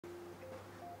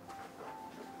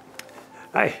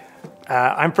Hi,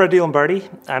 I'm Fred Delombaerde.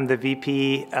 I'm the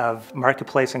VP of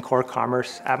Marketplace and Core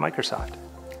Commerce at Microsoft.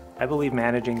 I believe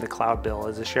managing the cloud bill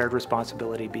is a shared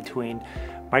responsibility between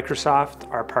Microsoft,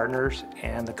 our partners,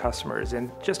 and the customers. And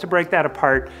just to break that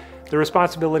apart, the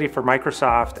responsibility for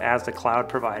Microsoft as the cloud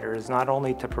provider is not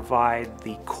only to provide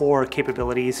the core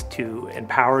capabilities to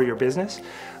empower your business,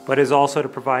 but is also to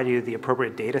provide you the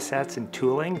appropriate data sets and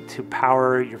tooling to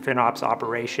power your FinOps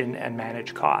operation and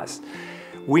manage costs.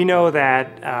 We know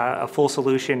that a full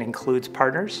solution includes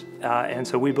partners, and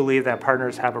so we believe that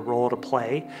partners have a role to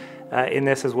play in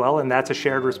this as well, and that's a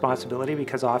shared responsibility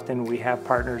because often we have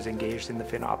partners engaged in the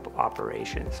FinOps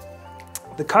operations.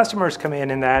 The customers come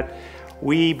in that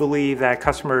we believe that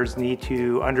customers need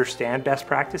to understand best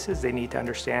practices. They need to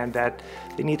understand that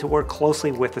they need to work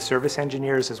closely with the service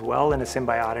engineers as well in a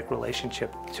symbiotic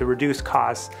relationship to reduce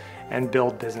costs and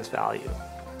build business value.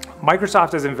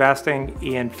 Microsoft is investing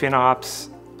in FinOps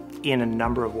in a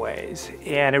number of ways,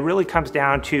 and it really comes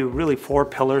down to really four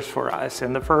pillars for us.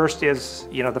 And the first is,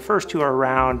 the first two are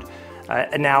around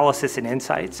analysis and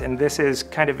insights. And this is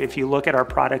kind of, if you look at our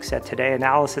product set today,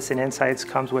 analysis and insights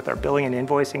comes with our billing and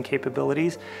invoicing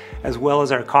capabilities, as well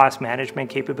as our cost management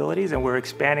capabilities. And we're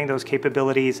expanding those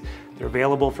capabilities. They're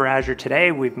available for Azure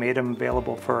today. We've made them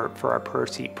available for our per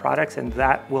seat products, and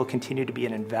that will continue to be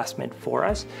an investment for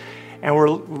us. And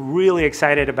we're really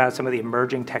excited about some of the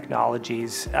emerging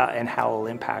technologies and how it will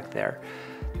impact there.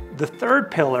 The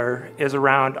third pillar is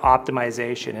around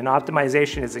optimization, and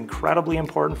optimization is incredibly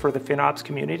important for the FinOps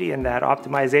community, and that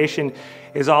optimization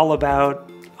is all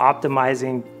about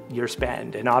optimizing your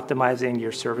spend and optimizing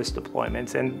your service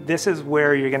deployments. And this is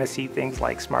where you're going to see things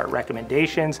like smart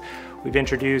recommendations. We've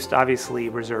introduced, obviously,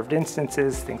 reserved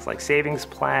instances, things like savings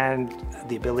plan,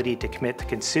 the ability to commit to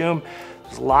consume.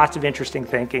 There's lots of interesting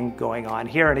thinking going on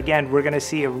here. And again, we're going to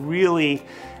see a really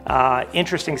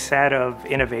interesting set of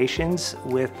innovations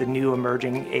with the new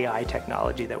emerging AI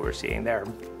technology that we're seeing there.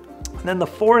 And then the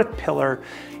fourth pillar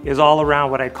is all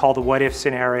around what I call the what if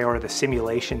scenario or the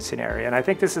simulation scenario. And I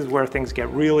think this is where things get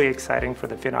really exciting for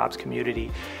the FinOps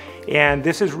community. And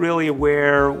this is really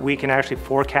where we can actually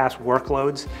forecast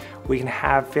workloads. We can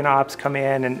have FinOps come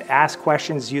in and ask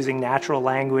questions using natural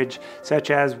language, such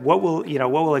as what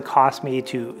will it cost me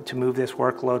to move this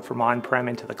workload from on-prem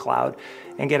into the cloud,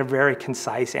 and get a very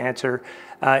concise answer.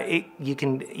 You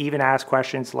can even ask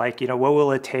questions like, what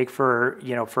will it take for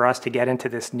us to get into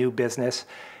this new business,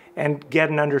 and get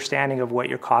an understanding of what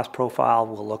your cost profile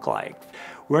will look like.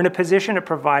 We're in a position to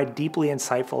provide deeply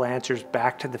insightful answers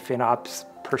back to the FinOps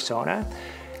persona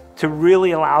to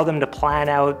really allow them to plan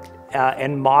out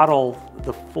and model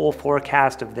the full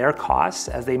forecast of their costs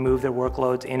as they move their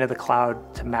workloads into the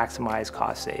cloud to maximize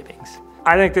cost savings.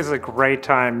 I think this is a great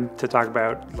time to talk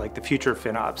about the future of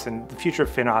FinOps, and the future of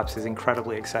FinOps is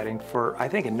incredibly exciting for, I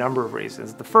think, a number of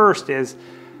reasons. The first is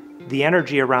the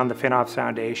energy around the FinOps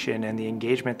Foundation and the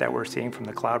engagement that we're seeing from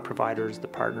the cloud providers, the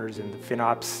partners, and the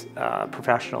FinOps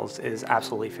professionals is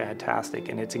absolutely fantastic,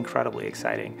 and it's incredibly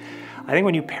exciting. I think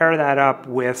when you pair that up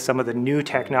with some of the new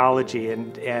technology,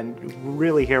 and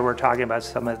really here we're talking about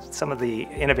some of the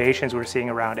innovations we're seeing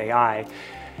around AI,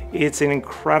 it's an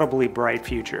incredibly bright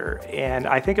future. And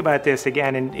I think about this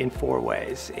again in four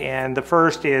ways. And the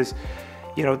first is,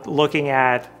 looking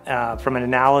at from an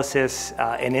analysis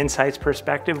and insights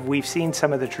perspective, we've seen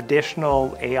some of the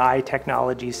traditional AI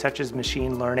technologies such as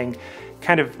machine learning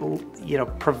kind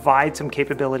of provide some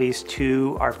capabilities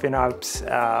to our FinOps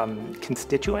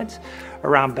constituents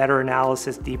around better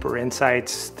analysis, deeper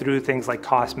insights through things like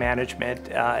cost management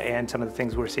and some of the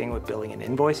things we're seeing with billing and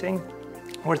invoicing.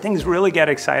 Where things really get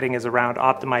exciting is around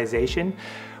optimization,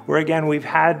 where again we've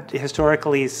had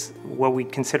historically what we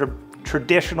consider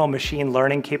traditional machine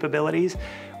learning capabilities.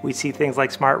 We see things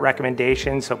like smart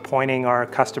recommendations, so pointing our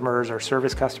customers, our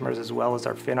service customers, as well as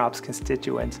our FinOps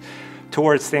constituents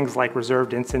towards things like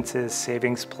reserved instances,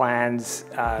 savings plans,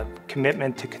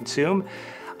 commitment to consume.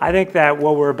 I think that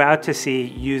what we're about to see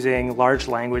using large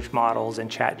language models and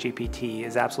ChatGPT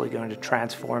is absolutely going to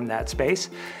transform that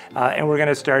space. And we're going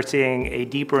to start seeing a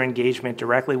deeper engagement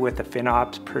directly with the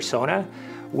FinOps persona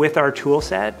with our tool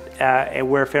set,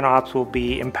 where FinOps will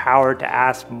be empowered to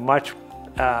ask much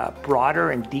broader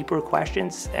and deeper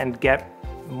questions and get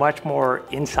much more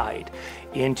insight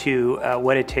into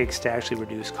what it takes to actually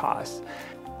reduce costs.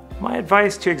 My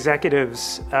advice to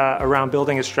executives around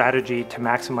building a strategy to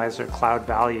maximize their cloud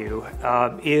value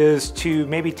is to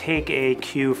maybe take a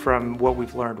cue from what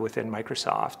we've learned within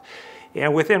Microsoft.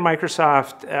 And within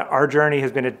Microsoft, our journey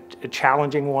has been a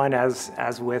challenging one,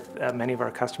 as with many of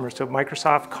our customers. So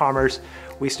Microsoft Commerce,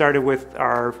 we started with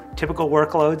our typical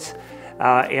workloads,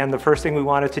 And the first thing we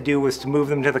wanted to do was to move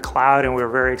them to the cloud, and we were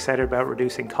very excited about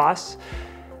reducing costs.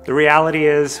 The reality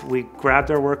is we grabbed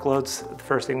our workloads. The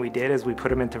first thing we did is we put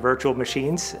them into virtual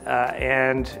machines.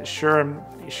 And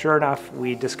sure enough,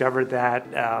 we discovered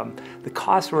that the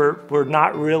costs were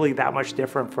not really that much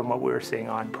different from what we were seeing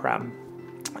on-prem.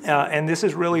 And this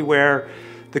is really where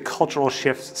the cultural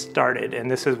shift started. And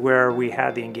this is where we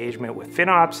had the engagement with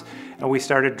FinOps, and we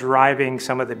started driving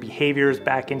some of the behaviors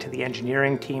back into the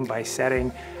engineering team by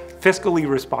setting fiscally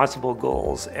responsible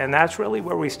goals. And that's really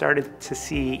where we started to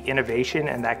see innovation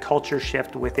and that culture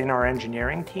shift within our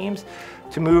engineering teams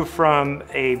to move from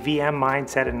a VM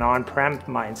mindset and on-prem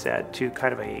mindset to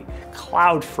kind of a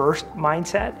cloud-first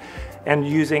mindset and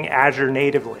using Azure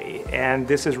natively. And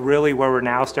this is really where we're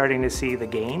now starting to see the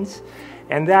gains.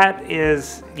 And that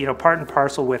is, part and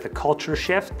parcel with a culture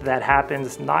shift that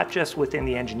happens not just within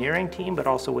the engineering team, but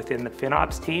also within the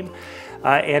FinOps team.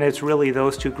 And it's really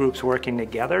those two groups working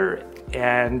together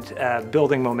and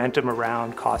building momentum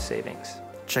around cost savings.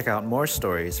 Check out more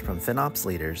stories from FinOps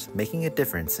leaders making a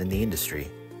difference in the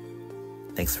industry.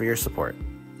 Thanks for your support.